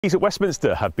At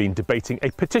Westminster have been debating a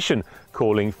petition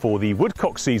calling for the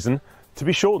woodcock season to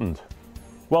be shortened.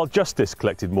 While Justice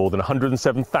collected more than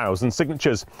 107,000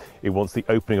 signatures, it wants the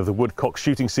opening of the woodcock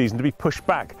shooting season to be pushed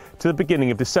back to the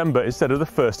beginning of December instead of the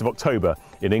 1st of October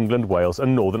in England, Wales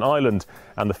and Northern Ireland,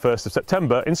 and the 1st of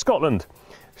September in Scotland.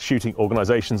 Shooting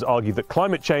organisations argue that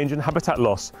climate change and habitat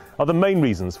loss are the main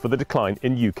reasons for the decline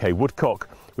in UK woodcock,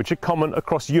 which are common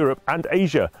across Europe and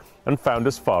Asia and found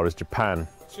as far as Japan.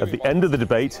 At the end of the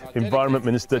debate, Environment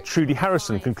Minister Trudy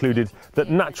Harrison concluded that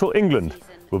Natural England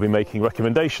will be making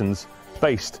recommendations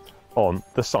based on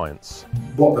the science.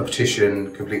 What the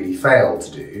petition completely failed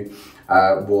to do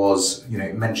was,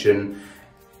 mention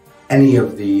any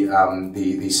of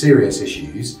the serious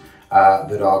issues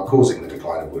that are causing the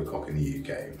decline of woodcock in the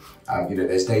UK.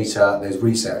 There's data, there's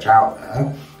research out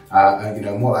there,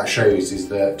 and what that shows is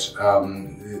that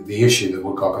the issue that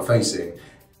woodcock are facing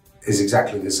is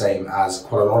exactly the same as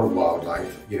quite a lot of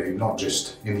wildlife, not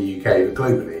just in the UK but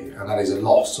globally, and that is a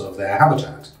loss of their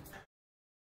habitat.